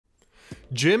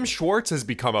Jim Schwartz has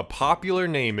become a popular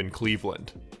name in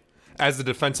Cleveland. As the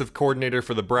defensive coordinator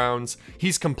for the Browns,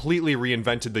 he's completely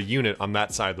reinvented the unit on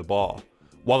that side of the ball.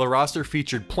 While the roster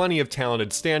featured plenty of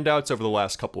talented standouts over the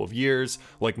last couple of years,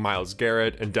 like Myles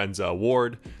Garrett and Denzel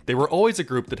Ward, they were always a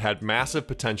group that had massive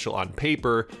potential on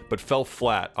paper, but fell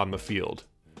flat on the field.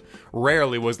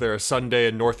 Rarely was there a Sunday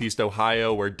in Northeast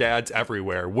Ohio where dads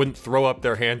everywhere wouldn't throw up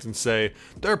their hands and say,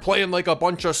 "They're playing like a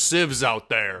bunch of civs out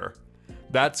there."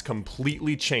 That's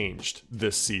completely changed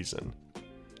this season.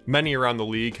 Many around the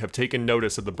league have taken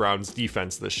notice of the Browns'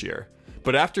 defense this year,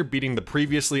 but after beating the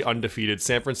previously undefeated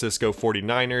San Francisco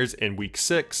 49ers in Week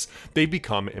 6, they've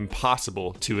become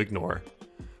impossible to ignore.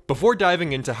 Before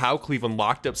diving into how Cleveland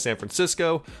locked up San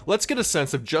Francisco, let's get a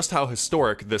sense of just how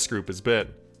historic this group has been.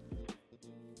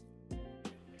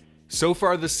 So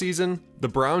far this season, the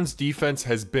Browns' defense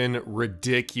has been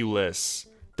ridiculous.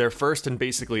 They're first in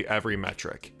basically every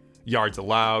metric. Yards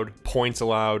allowed, points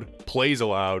allowed, plays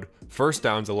allowed, first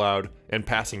downs allowed, and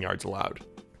passing yards allowed.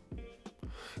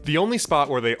 The only spot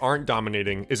where they aren't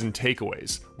dominating is in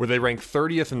takeaways, where they rank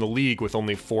 30th in the league with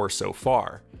only 4 so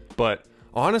far. But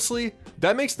honestly,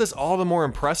 that makes this all the more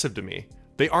impressive to me.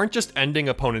 They aren't just ending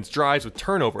opponents' drives with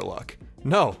turnover luck.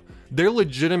 No, they're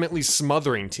legitimately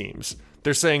smothering teams.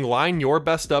 They're saying line your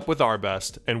best up with our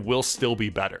best, and we'll still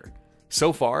be better.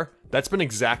 So far, that's been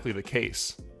exactly the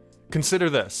case. Consider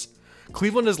this.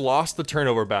 Cleveland has lost the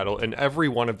turnover battle in every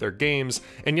one of their games,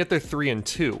 and yet they're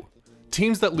 3-2.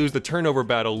 Teams that lose the turnover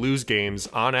battle lose games,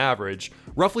 on average,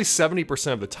 roughly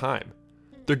 70% of the time.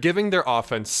 They're giving their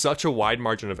offense such a wide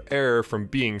margin of error from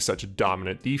being such a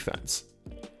dominant defense.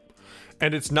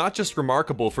 And it's not just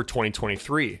remarkable for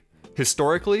 2023.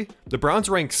 Historically, the Browns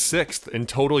rank 6th in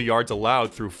total yards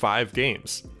allowed through 5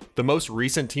 games. The most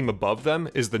recent team above them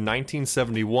is the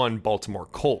 1971 Baltimore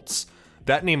Colts.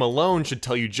 That name alone should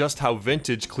tell you just how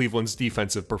vintage Cleveland's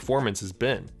defensive performance has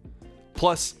been.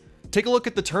 Plus, take a look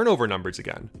at the turnover numbers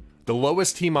again. The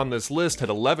lowest team on this list had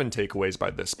 11 takeaways by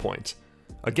this point.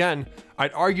 Again,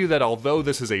 I'd argue that although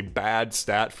this is a bad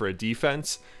stat for a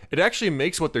defense, it actually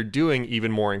makes what they're doing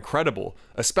even more incredible,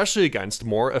 especially against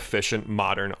more efficient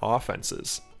modern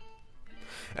offenses.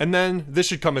 And then, this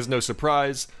should come as no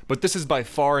surprise, but this is by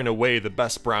far and away the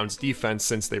best Browns defense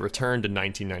since they returned in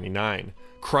 1999,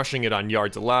 crushing it on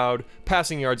yards allowed,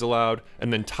 passing yards allowed,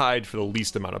 and then tied for the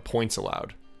least amount of points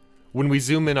allowed. When we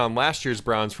zoom in on last year's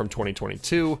Browns from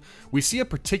 2022, we see a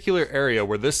particular area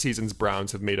where this season's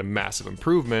Browns have made a massive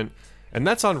improvement, and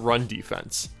that's on run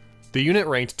defense. The unit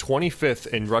ranked 25th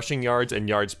in rushing yards and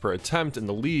yards per attempt in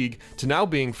the league to now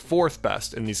being 4th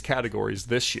best in these categories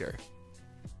this year.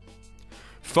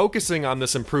 Focusing on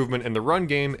this improvement in the run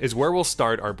game is where we'll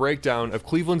start our breakdown of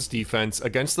Cleveland's defense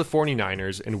against the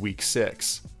 49ers in Week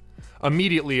 6.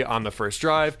 Immediately on the first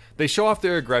drive, they show off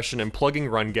their aggression in plugging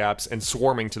run gaps and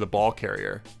swarming to the ball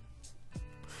carrier.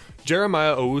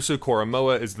 Jeremiah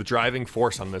Owusu-Koramoa is the driving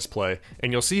force on this play,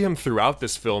 and you'll see him throughout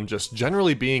this film just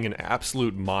generally being an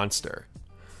absolute monster.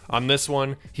 On this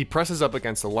one, he presses up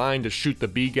against the line to shoot the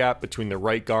B gap between the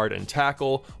right guard and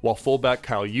tackle, while fullback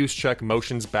Kyle Juszczyk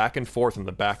motions back and forth in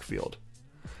the backfield.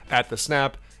 At the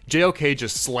snap, JOK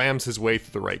just slams his way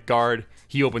through the right guard.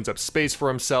 He opens up space for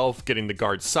himself, getting the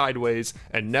guard sideways,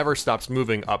 and never stops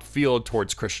moving upfield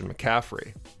towards Christian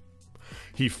McCaffrey.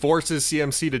 He forces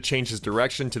CMC to change his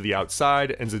direction to the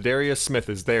outside, and Zadarius Smith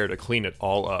is there to clean it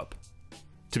all up.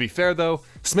 To be fair though,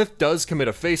 Smith does commit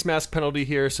a face mask penalty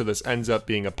here, so this ends up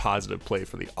being a positive play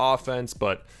for the offense,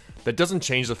 but that doesn't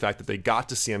change the fact that they got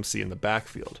to CMC in the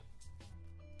backfield.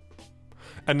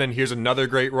 And then here's another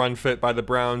great run fit by the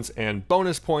Browns, and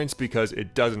bonus points because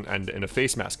it doesn't end in a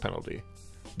face mask penalty.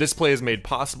 This play is made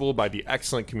possible by the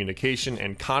excellent communication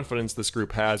and confidence this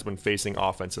group has when facing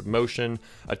offensive motion,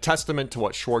 a testament to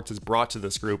what Schwartz has brought to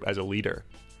this group as a leader.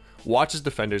 Watch his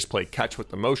defenders play catch with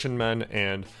the motion men,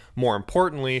 and, more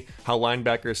importantly, how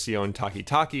linebacker Sion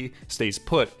Takitaki stays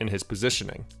put in his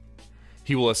positioning.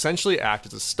 He will essentially act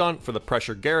as a stunt for the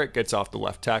pressure Garrett gets off the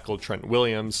left tackle Trent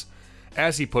Williams.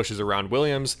 As he pushes around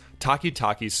Williams,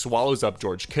 Takitaki swallows up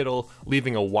George Kittle,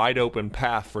 leaving a wide open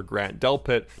path for Grant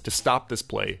Delpit to stop this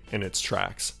play in its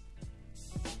tracks.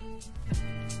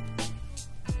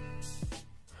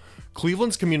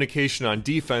 Cleveland's communication on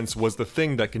defense was the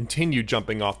thing that continued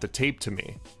jumping off the tape to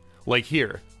me. Like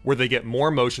here, where they get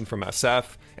more motion from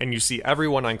SF, and you see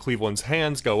everyone on Cleveland's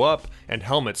hands go up and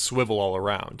helmets swivel all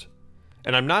around.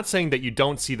 And I'm not saying that you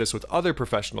don't see this with other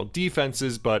professional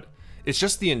defenses, but it's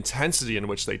just the intensity in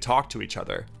which they talk to each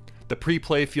other. The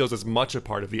pre-play feels as much a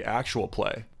part of the actual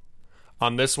play.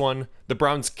 On this one, the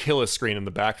Browns kill a screen in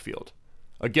the backfield.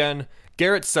 Again,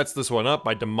 Garrett sets this one up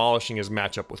by demolishing his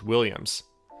matchup with Williams.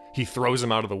 He throws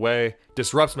him out of the way,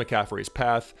 disrupts McCaffrey's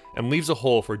path, and leaves a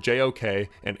hole for JOK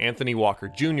and Anthony Walker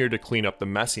Jr. to clean up the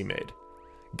mess he made.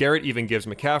 Garrett even gives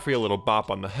McCaffrey a little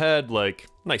bop on the head like,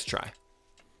 nice try.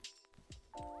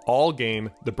 All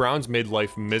game, the Browns made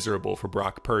life miserable for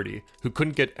Brock Purdy, who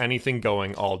couldn't get anything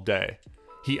going all day.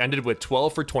 He ended with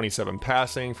 12 for 27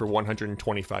 passing for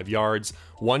 125 yards,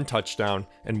 1 touchdown,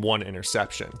 and 1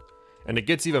 interception. And it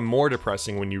gets even more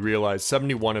depressing when you realize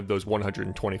 71 of those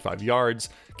 125 yards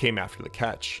came after the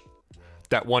catch.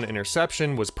 That 1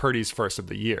 interception was Purdy's first of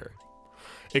the year.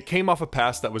 It came off a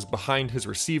pass that was behind his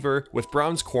receiver, with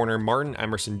Browns corner Martin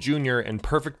Emerson Jr. in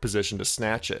perfect position to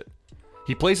snatch it.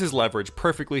 He plays his leverage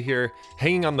perfectly here,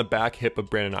 hanging on the back hip of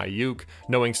Brandon Ayuk,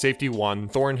 knowing safety Juan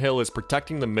Thornhill is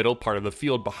protecting the middle part of the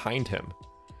field behind him.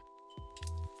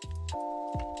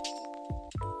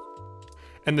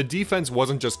 And the defense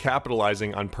wasn't just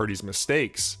capitalizing on Purdy's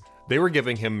mistakes, they were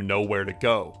giving him nowhere to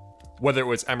go. Whether it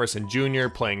was Emerson Jr.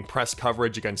 playing press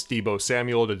coverage against Deebo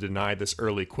Samuel to deny this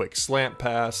early quick slant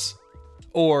pass,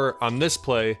 or on this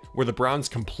play where the Browns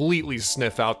completely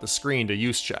sniff out the screen to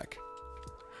Juszczyk.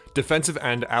 Defensive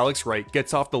end Alex Wright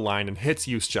gets off the line and hits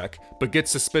Juszczyk, but gets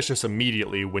suspicious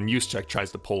immediately when Juszczyk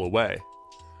tries to pull away.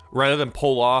 Rather than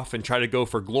pull off and try to go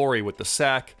for glory with the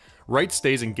sack, Wright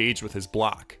stays engaged with his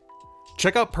block.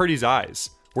 Check out Purdy's eyes,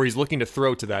 where he's looking to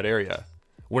throw to that area.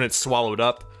 When it's swallowed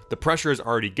up, the pressure is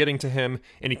already getting to him,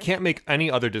 and he can't make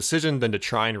any other decision than to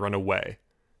try and run away.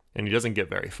 And he doesn't get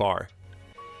very far.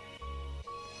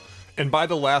 And by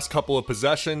the last couple of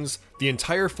possessions, the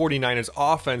entire 49ers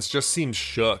offense just seems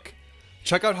shook.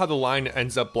 Check out how the line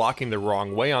ends up blocking the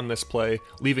wrong way on this play,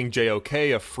 leaving JOK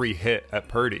a free hit at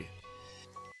Purdy.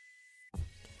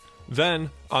 Then,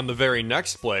 on the very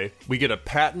next play, we get a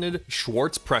patented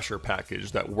Schwartz pressure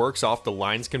package that works off the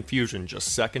line's confusion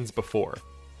just seconds before.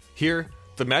 Here,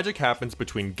 the magic happens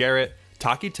between Garrett,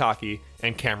 Taki,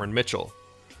 and Cameron Mitchell.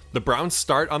 The Browns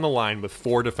start on the line with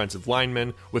 4 defensive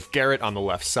linemen, with Garrett on the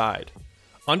left side.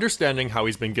 Understanding how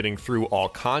he's been getting through all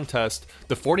contest,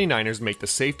 the 49ers make the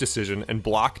safe decision and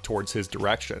block towards his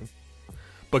direction.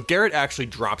 But Garrett actually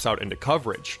drops out into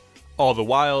coverage. All the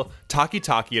while, Taki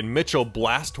and Mitchell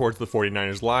blast towards the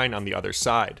 49ers line on the other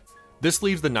side. This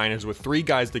leaves the Niners with 3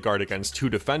 guys to guard against 2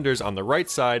 defenders on the right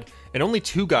side, and only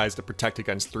 2 guys to protect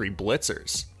against 3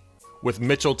 blitzers. With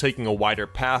Mitchell taking a wider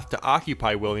path to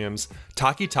occupy Williams,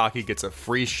 Taki gets a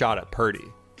free shot at Purdy.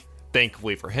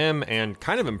 Thankfully for him, and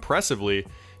kind of impressively,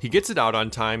 he gets it out on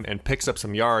time and picks up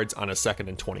some yards on a 2nd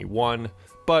and 21,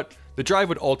 but the drive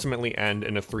would ultimately end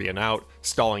in a 3 and out,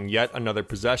 stalling yet another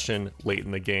possession late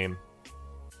in the game.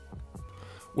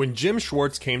 When Jim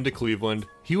Schwartz came to Cleveland,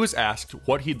 he was asked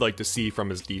what he'd like to see from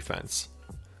his defense.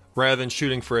 Rather than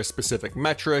shooting for a specific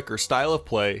metric or style of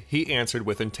play, he answered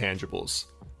with intangibles: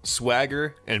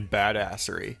 swagger and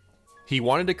badassery. He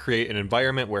wanted to create an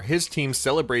environment where his team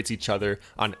celebrates each other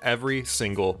on every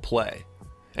single play.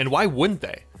 And why wouldn't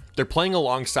they? They're playing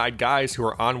alongside guys who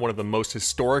are on one of the most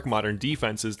historic modern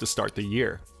defenses to start the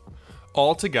year.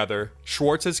 Altogether,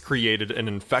 Schwartz has created an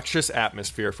infectious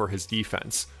atmosphere for his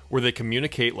defense, where they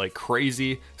communicate like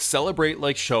crazy, celebrate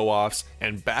like show-offs,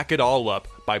 and back it all up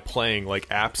by playing like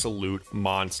absolute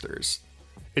monsters.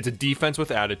 It's a defense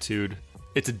with attitude.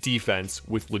 It's a defense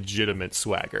with legitimate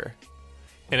swagger.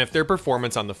 And if their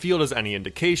performance on the field is any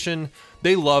indication,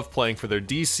 they love playing for their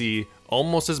DC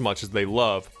almost as much as they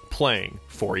love playing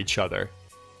for each other.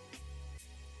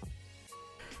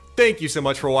 Thank you so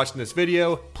much for watching this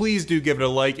video. Please do give it a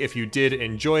like if you did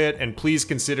enjoy it, and please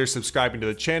consider subscribing to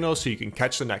the channel so you can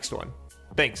catch the next one.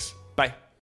 Thanks. Bye.